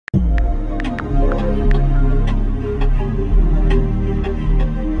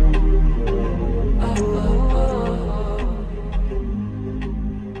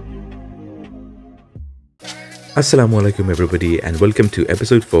Assalamu alaikum everybody, and welcome to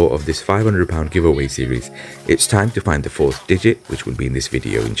episode 4 of this £500 giveaway series. It's time to find the fourth digit, which will be in this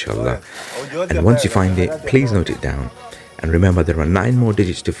video inshallah. And once you find it, please note it down. And remember, there are 9 more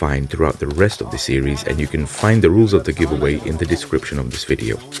digits to find throughout the rest of the series, and you can find the rules of the giveaway in the description of this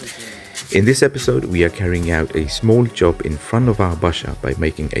video. In this episode, we are carrying out a small job in front of our basha by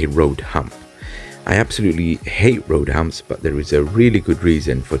making a road hump. I absolutely hate road humps, but there is a really good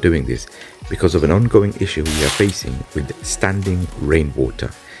reason for doing this because of an ongoing issue we are facing with standing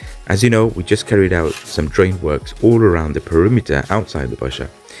rainwater. As you know, we just carried out some drain works all around the perimeter outside the basha,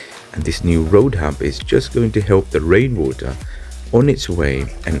 and this new road hump is just going to help the rainwater on its way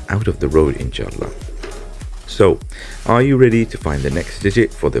and out of the road inshallah. So, are you ready to find the next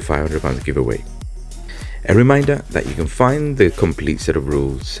digit for the £500 giveaway? A reminder that you can find the complete set of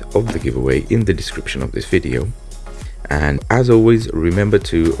rules of the giveaway in the description of this video. And as always, remember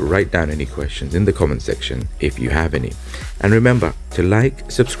to write down any questions in the comment section if you have any. And remember to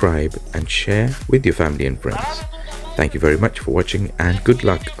like, subscribe and share with your family and friends. Thank you very much for watching, and good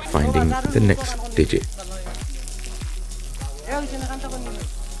luck finding the next digit.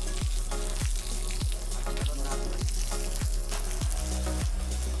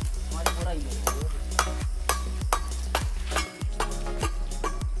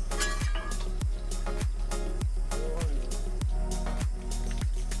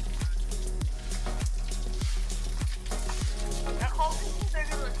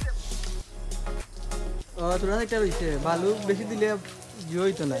 তোরা একটা হইছে বালু বেশি দিলে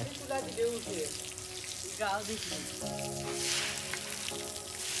জয় তো নাই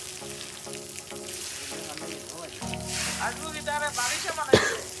আজু গিটারে বারিশা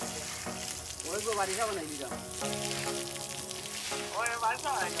বানাইছে ওই গো বারিশা বানাই দিগা ওই বারিশা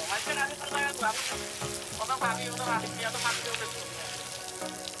বানাইছে মাঝে আগে তো লাগা তো কত ভাবি ওটা রাখি দিয়া তো মাটি দেও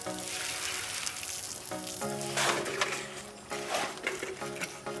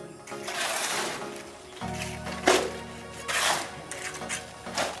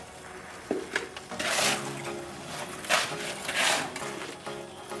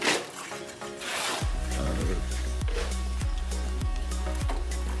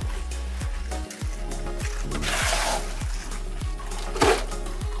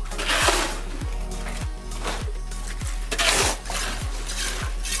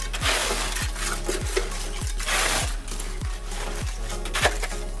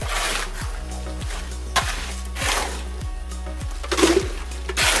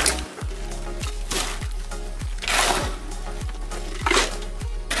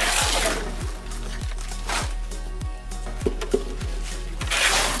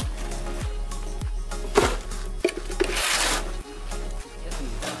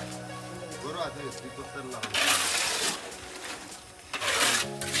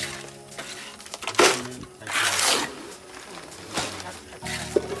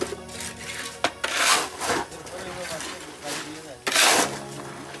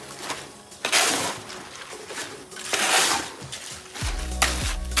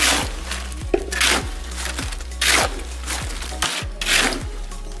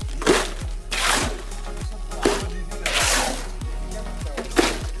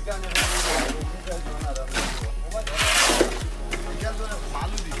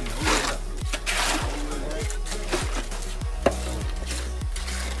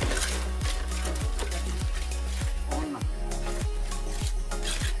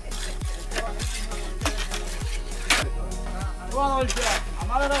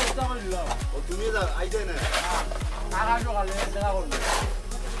আমারও ওটা করে দিলাম ও তুমি যা আইতে না আগাম সকালে দেখা করব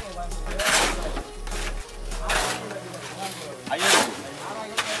আইও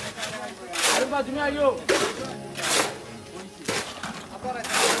আরে বা তুমি আইও আবার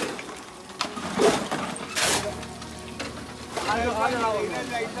আইও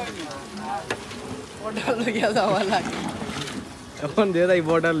বর্ডার লাগিয়া যাওয়া লাগে এখন দে দাই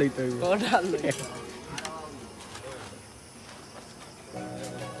বর্ডার লইতে হইব বর্ডার লই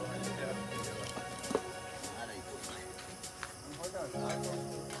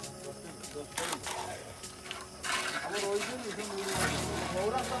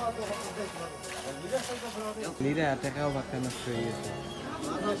Mira, te acabo bacana feio.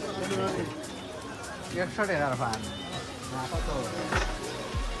 100 টাকার ফান।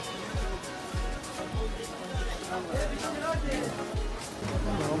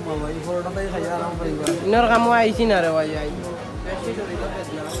 ইনার কাম আইছি না রে ভাই আই।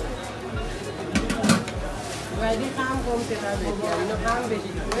 ভাই কাম কমতে থাকে, ইনার কাম বেশি।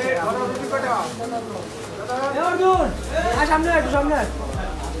 অর্জুন, সামনে একটু সামনে।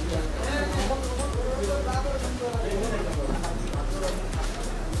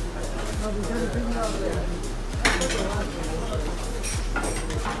 Lagi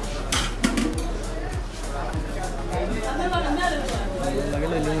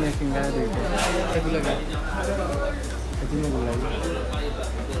lagi nih tinggal di itu lagi. Itu mau lagi.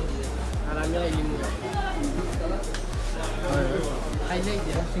 Arangnya lagi mau. Aja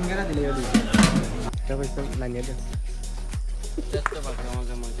itu singgara di lagi. Coba itu nanya deh. Coba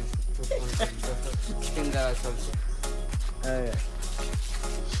sama-sama. Singgara sol.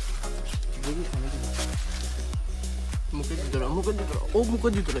 Jadi mungkin itu. Oh,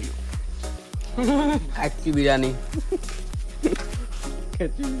 mungkin itu lagi. Kaki biryani.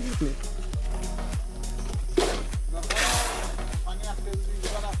 Kaki biryani.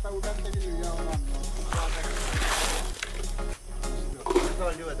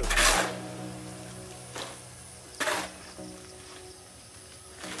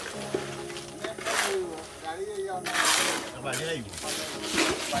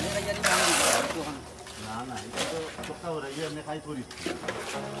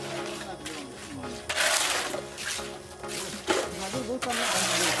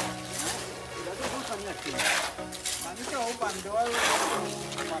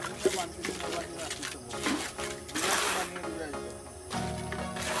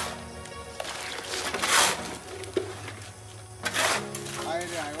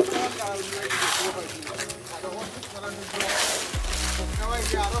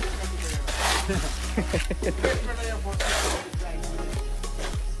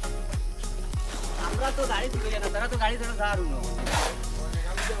 আমরা তো গাড়ি তুলে যাই না, তারা তো গাড়ি ধরে দাঁড়ানো না।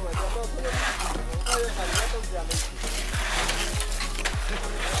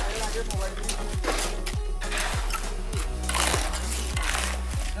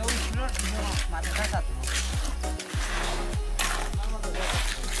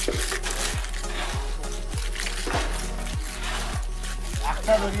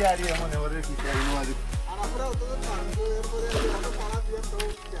 একটা ধরি আর মনে ওরে কি চাই না আর আমরা তো পাঁচশো এর পরে আমরা পাড়া দিয়ে তো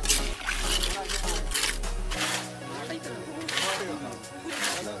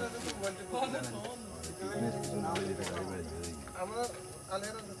আমরা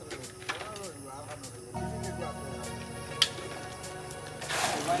আলহেরা ভিতরে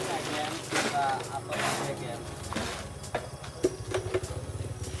মোবাইল আইডিয়া বা আপনার আইডিয়া